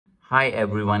Hi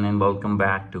everyone and welcome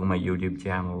back to my YouTube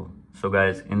channel. So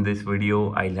guys, in this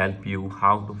video I'll help you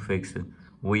how to fix it.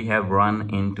 We have run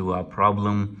into a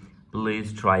problem.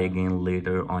 Please try again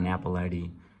later on Apple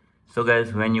ID. So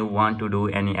guys, when you want to do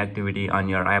any activity on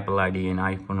your Apple ID in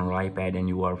iPhone or iPad and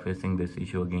you are facing this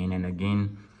issue again and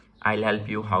again, I'll help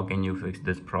you how can you fix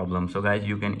this problem. So guys,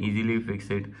 you can easily fix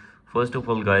it. First of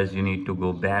all guys, you need to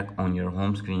go back on your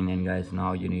home screen, and guys,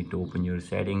 now you need to open your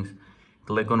settings.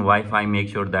 Click on Wi-Fi, make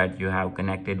sure that you have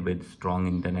connected with strong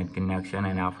internet connection,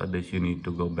 and after this you need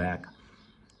to go back.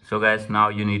 So guys, now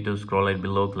you need to scroll it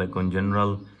below, click on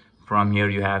general. From here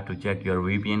you have to check your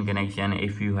VPN connection.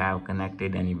 If you have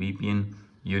connected any VPN,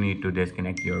 you need to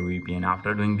disconnect your VPN.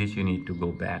 After doing this, you need to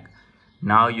go back.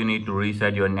 Now you need to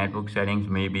reset your network settings.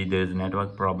 Maybe there's a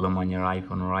network problem on your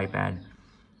iPhone or iPad,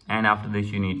 and after this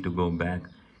you need to go back.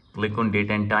 Click on date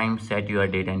and time, set your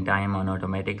date and time on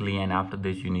automatically, and after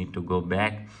this you need to go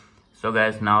back. So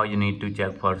guys, now you need to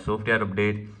check for software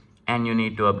update, and you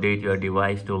need to update your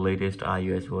device to latest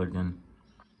iOS version,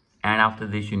 and after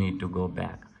this you need to go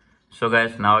back. So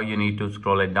guys, now you need to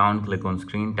scroll it down, click on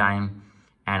screen time,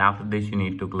 and after this you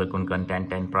need to click on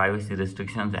content and privacy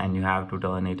restrictions, and you have to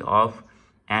turn it off,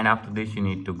 and after this you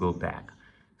need to go back.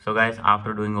 So guys,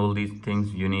 after doing all these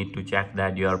things, you need to check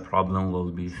that your problem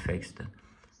will be fixed.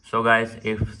 So guys,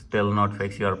 if still not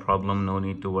fix your problem, no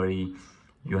need to worry.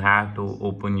 You have to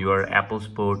open your Apple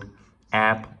Support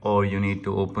app, or you need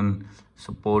to open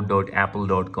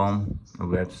support.apple.com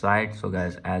website. So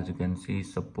guys, as you can see,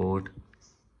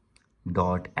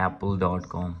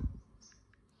 support.apple.com.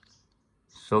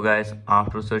 So guys,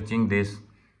 after searching this,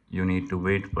 you need to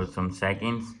wait for some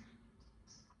seconds.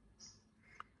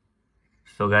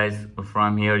 So guys,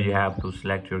 from here you have to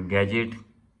select your gadget,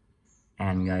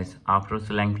 and guys, after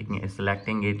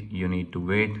selecting it, you need to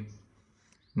wait.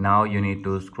 Now you need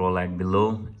to scroll at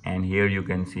below, and here you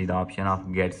can see the option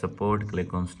of get support.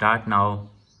 Click on start now,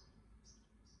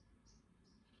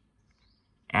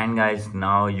 and guys,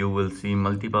 now you will see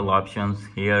multiple options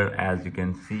here. As you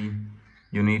can see,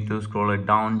 you need to scroll it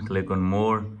down, click on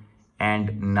more,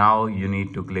 and now you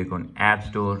need to click on App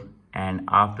Store, and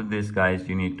after this guys,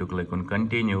 you need to click on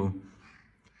continue,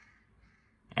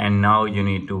 and now you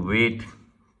need to wait.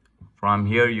 From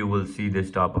here you will see this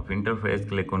type of interface.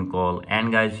 Click on call, and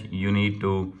guys, you need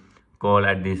to call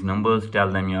at these numbers,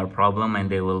 tell them your problem, and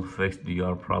they will fix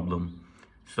your problem.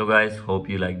 So guys, hope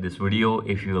you like this video.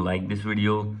 If you like this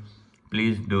video,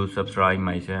 please do subscribe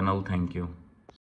my channel. Thank you.